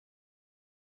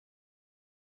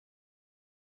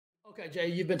Okay, Jay,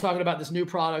 you've been talking about this new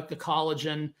product, the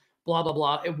collagen, blah, blah,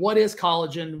 blah. What is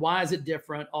collagen? Why is it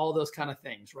different? All those kind of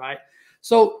things, right?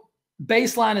 So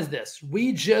baseline is this.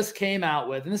 We just came out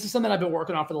with, and this is something I've been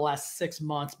working on for the last 6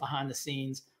 months behind the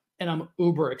scenes, and I'm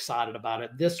uber excited about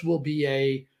it. This will be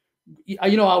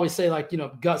I always say, like,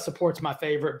 gut support's my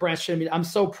favorite. Branch chain meat. I'm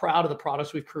so proud of the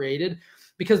products we've created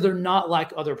because they're not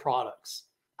like other products.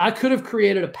 I could have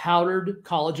created a powdered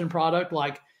collagen product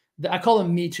like I call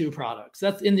them Me Too products.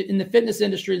 That's in the fitness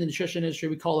industry, the nutrition industry,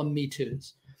 we call them Me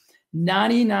Too's.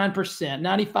 99%,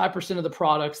 95% of the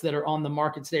products that are on the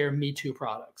market today are Me Too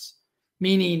products,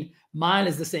 meaning mine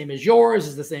is the same as yours,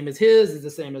 is the same as his, is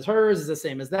the same as hers, is the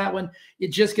same as that one.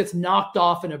 It just gets knocked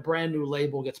off and a brand new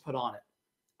label gets put on it.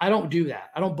 I don't do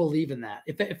that. I don't believe in that.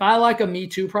 If I like a Me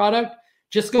Too product,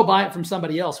 just go buy it from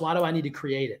somebody else. Why do I need to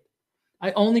create it?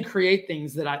 I only create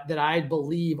things that I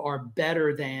believe are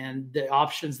better than the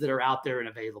options that are out there and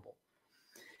available.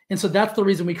 And so that's the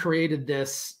reason we created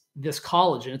this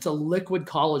collagen. It's a liquid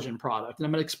collagen product. And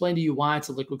I'm going to explain to you why it's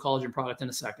a liquid collagen product in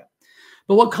a second.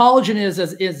 But what collagen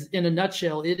is in a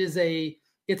nutshell,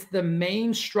 it's the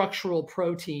main structural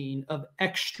protein of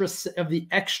the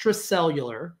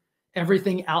extracellular,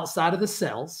 everything outside of the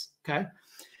cells, okay?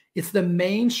 It's the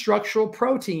main structural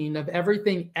protein of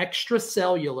everything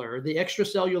extracellular, the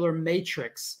extracellular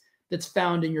matrix that's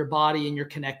found in your body and your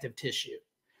connective tissue.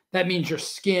 That means your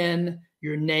skin,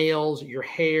 your nails, your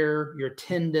hair, your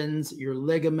tendons, your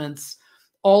ligaments,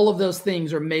 all of those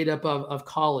things are made up of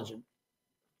collagen.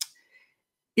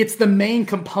 It's the main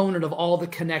component of all the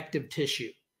connective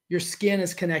tissue. Your skin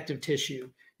is connective tissue.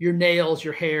 Your nails,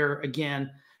 your hair,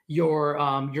 again, your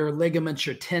ligaments,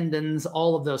 your tendons,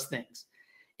 all of those things.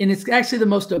 And it's actually the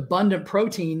most abundant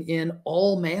protein in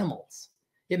all mammals.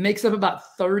 It makes up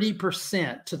about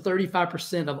 30% to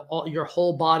 35% of your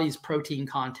whole body's protein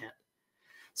content.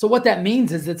 So what that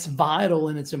means is it's vital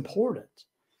and it's important.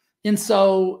 And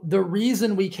so the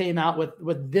reason we came out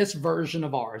with this version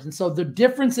of ours, and so the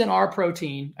difference in our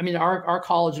protein, our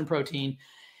collagen protein,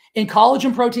 and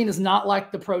collagen protein is not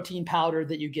like the protein powder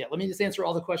that you get. Let me just answer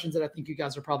all the questions that I think you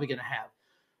guys are probably going to have.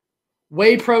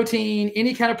 Whey protein,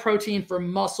 any kind of protein for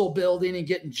muscle building and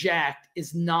getting jacked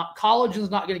collagen is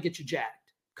not going to get you jacked.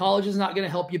 Collagen is not going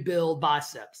to help you build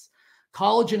biceps.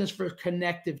 Collagen is for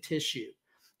connective tissue.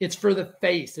 It's for the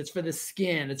face. It's for the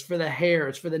skin. It's for the hair.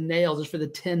 It's for the nails. It's for the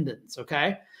tendons.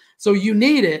 Okay. So you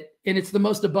need it, and it's the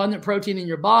most abundant protein in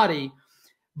your body.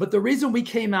 But the reason we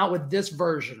came out with this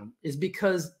version is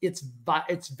because it's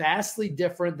vastly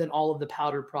different than all of the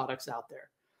powdered products out there.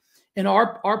 And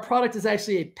our product is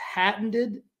actually a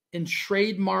patented and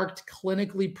trademarked,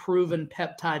 clinically proven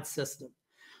peptide system.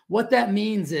 What that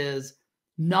means is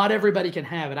not everybody can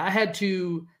have it. I had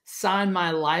to sign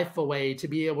my life away to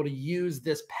be able to use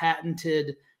this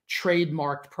patented,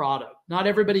 trademarked product. Not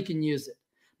everybody can use it.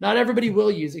 Not everybody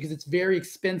will use it because it's very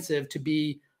expensive to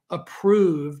be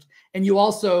approved. And you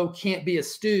also can't be a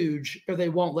stooge or they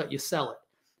won't let you sell it.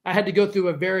 I had to go through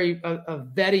a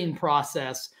vetting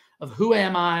process of who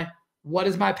am I? What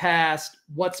is my past?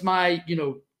 What is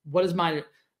my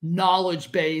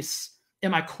knowledge base?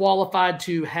 Am I qualified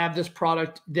to have this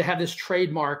product, to have this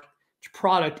trademark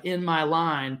product in my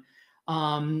line?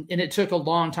 And it took a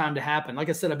long time to happen. Like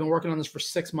I said, I've been working on this for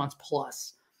 6 months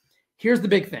plus. Here's the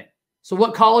big thing. So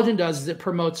what collagen does is it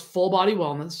promotes full body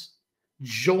wellness,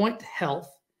 joint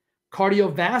health,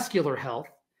 cardiovascular health,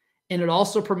 and it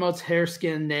also promotes hair,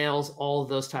 skin, nails, all of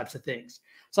those types of things.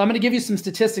 So I'm going to give you some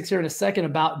statistics here in a second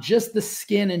about just the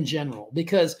skin in general,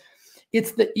 because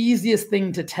it's the easiest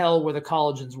thing to tell where the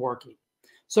collagen's working.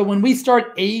 So when we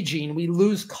start aging, we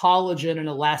lose collagen and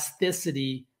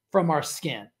elasticity from our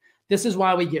skin. This is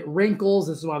why we get wrinkles.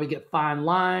 This is why we get fine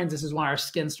lines. This is why our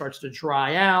skin starts to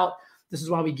dry out. This is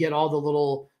why we get all the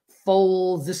little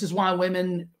folds. This is why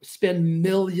women spend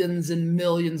millions and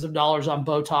millions of dollars on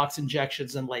Botox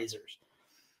injections and lasers.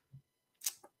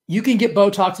 You can get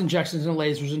Botox injections and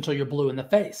lasers until you're blue in the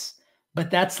face,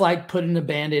 but that's like putting a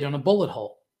Band-Aid on a bullet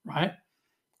hole, right?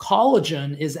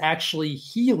 Collagen is actually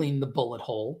healing the bullet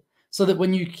hole so that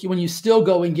when you still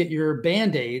go and get your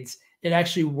Band-Aids, it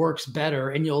actually works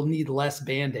better and you'll need less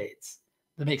Band-Aids.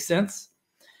 That makes sense?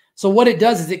 So what it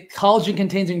does is collagen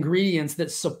contains ingredients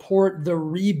that support the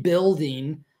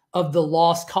rebuilding of the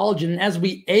lost collagen. And as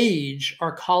we age,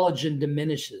 our collagen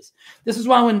diminishes. This is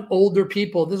why older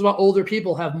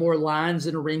people have more lines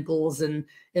and wrinkles and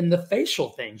the facial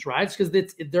things, right? It's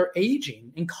because they're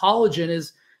aging, and collagen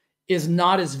is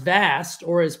not as vast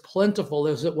or as plentiful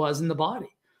as it was in the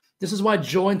body. This is why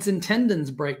joints and tendons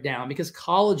break down, because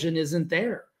collagen isn't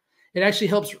there. It actually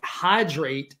helps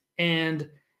hydrate and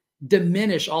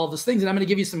diminish all of those things. And I'm going to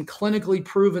give you some clinically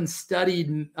proven,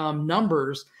 studied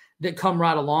numbers that come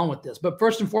right along with this. But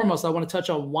first and foremost, I want to touch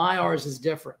on why ours is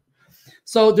different.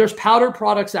 So there's powdered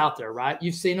products out there, right?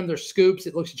 You've seen them. There's scoops.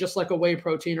 It looks just like a whey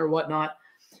protein or whatnot.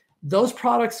 Those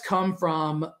products come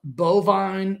from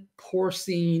bovine,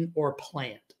 porcine, or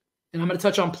plant. And I'm going to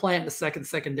touch on plant in a second,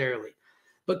 secondarily.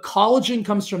 But collagen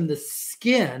comes from the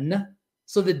skin,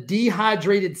 so the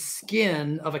dehydrated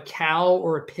skin of a cow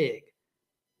or a pig.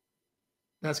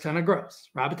 That's kind of gross,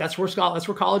 right? But that's where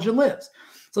collagen lives.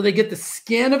 So they get the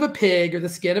skin of a pig or the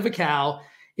skin of a cow.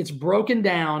 It's broken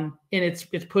down and it's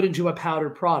put into a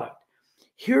powdered product.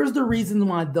 Here's the reason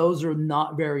why those are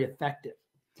not very effective.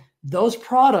 Those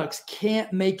products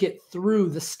can't make it through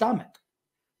the stomach.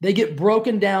 They get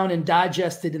broken down and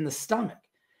digested in the stomach.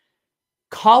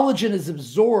 Collagen is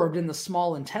absorbed in the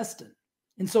small intestine.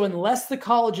 And so unless the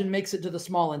collagen makes it to the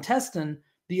small intestine,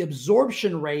 the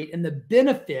absorption rate and the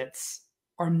benefits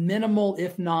are minimal,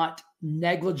 if not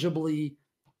negligibly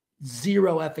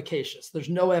zero efficacious. There's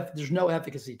no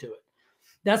efficacy to it.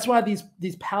 That's why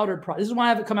these powdered products, this is why I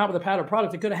haven't come out with a powdered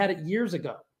product. I could have had it years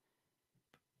ago.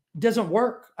 It doesn't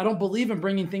work. I don't believe in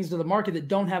bringing things to the market that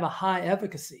don't have a high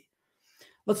efficacy.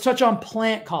 Let's touch on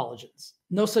plant collagens.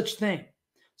 No such thing.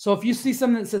 So if you see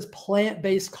something that says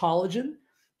plant-based collagen,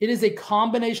 it is a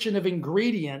combination of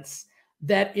ingredients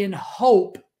that in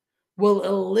hope will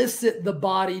elicit the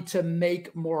body to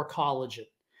make more collagen.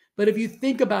 But if you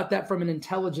think about that from an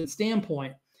intelligent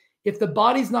standpoint, if the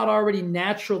body's not already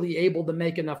naturally able to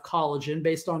make enough collagen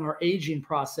based on our aging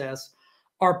process,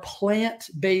 are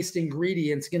plant-based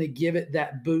ingredients going to give it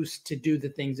that boost to do the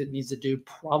things it needs to do?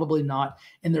 Probably not.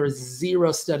 And there is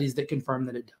zero studies that confirm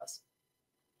that it does.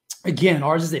 Again,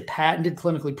 ours is a patented,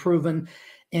 clinically proven,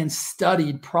 and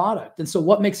studied product. And so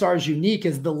what makes ours unique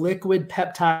is the liquid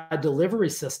peptide delivery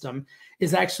system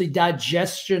is actually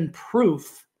digestion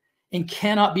proof and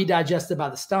cannot be digested by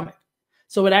the stomach.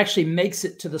 So it actually makes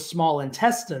it to the small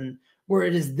intestine where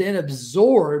it is then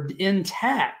absorbed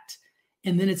intact,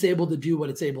 and then it's able to do what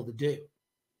it's able to do.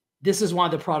 This is why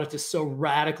the product is so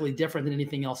radically different than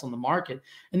anything else on the market.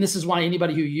 And this is why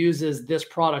anybody who uses this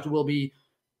product will be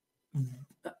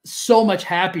so much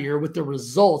happier with the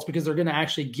results, because they're going to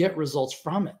actually get results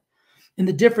from it. And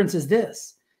the difference is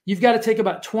this: you've got to take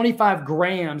about 25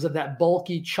 grams of that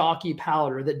bulky, chalky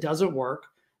powder that doesn't work,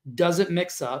 doesn't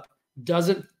mix up,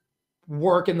 doesn't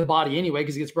work in the body anyway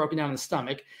because it gets broken down in the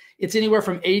stomach. It's anywhere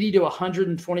from 80 to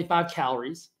 125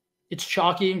 calories. It's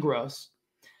chalky and gross.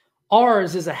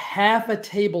 Ours is a half a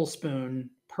tablespoon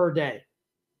per day.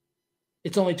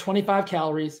 It's only 25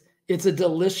 calories. It's a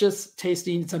delicious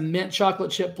tasting. It's a mint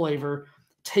chocolate chip flavor.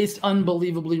 Tastes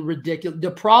unbelievably ridiculous.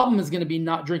 The problem is going to be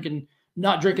not drinking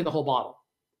the whole bottle.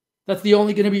 That's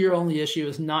going to be your only issue,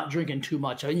 is not drinking too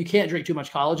much. I mean, you can't drink too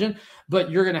much collagen, but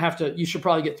you should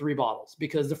probably get 3 bottles,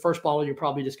 because the first bottle you're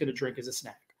probably just going to drink as a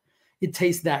snack. It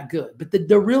tastes that good. But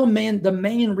the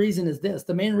main reason is this.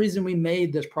 The main reason we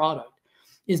made this product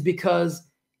is because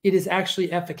it is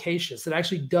actually efficacious. It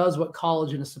actually does what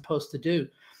collagen is supposed to do.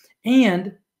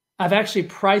 And I've actually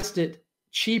priced it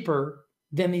cheaper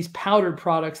than these powdered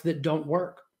products that don't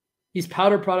work. These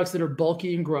powdered products that are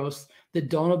bulky and gross, that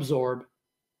don't absorb,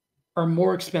 are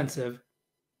more expensive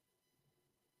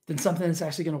than something that's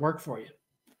actually going to work for you.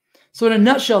 So in a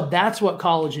nutshell, that's what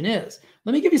collagen is.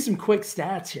 Let me give you some quick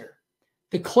stats here.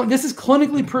 This is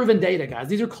clinically proven data, guys.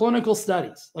 These are clinical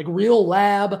studies, like real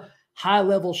lab,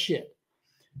 high-level shit.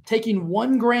 Taking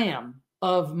 1 gram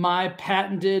of my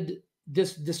patented,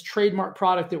 this trademark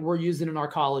product that we're using in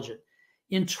our collagen,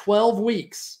 in 12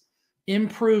 weeks,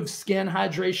 improved skin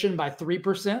hydration by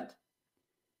 3%,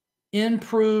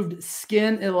 improved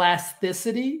skin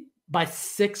elasticity by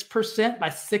 6%, by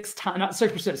 6 times, not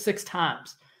 6%, 6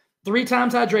 times. 3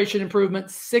 times hydration improvement,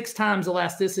 6 times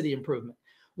elasticity improvement.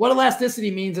 What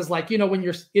elasticity means is, like,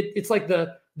 when it's like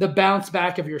the bounce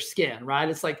back of your skin, right?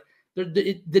 It's like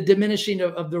the diminishing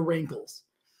of the wrinkles.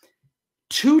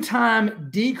 2-time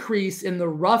decrease in the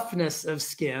roughness of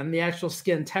skin, the actual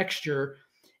skin texture,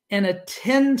 and a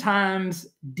 10 times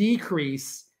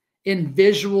decrease in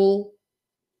visual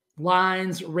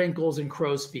lines, wrinkles, and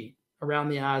crow's feet around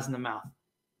the eyes and the mouth.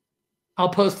 I'll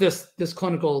post this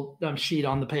clinical sheet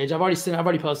on the page. I've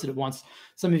already posted it once.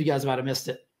 Some of you guys might have missed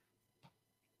it.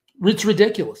 It's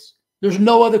ridiculous. There's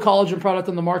no other collagen product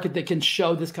on the market that can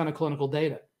show this kind of clinical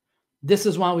data. This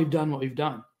is why we've done what we've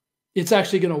done. It's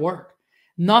actually going to work.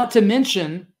 Not to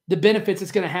mention the benefits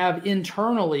it's going to have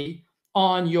internally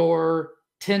on your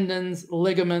tendons,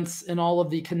 ligaments, and all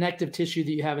of the connective tissue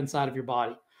that you have inside of your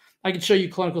body. I can show you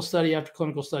clinical study after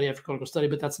clinical study after clinical study,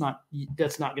 but that's not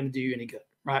going to do you any good,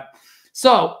 right?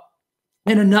 So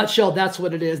in a nutshell, that's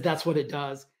what it is. That's what it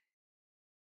does.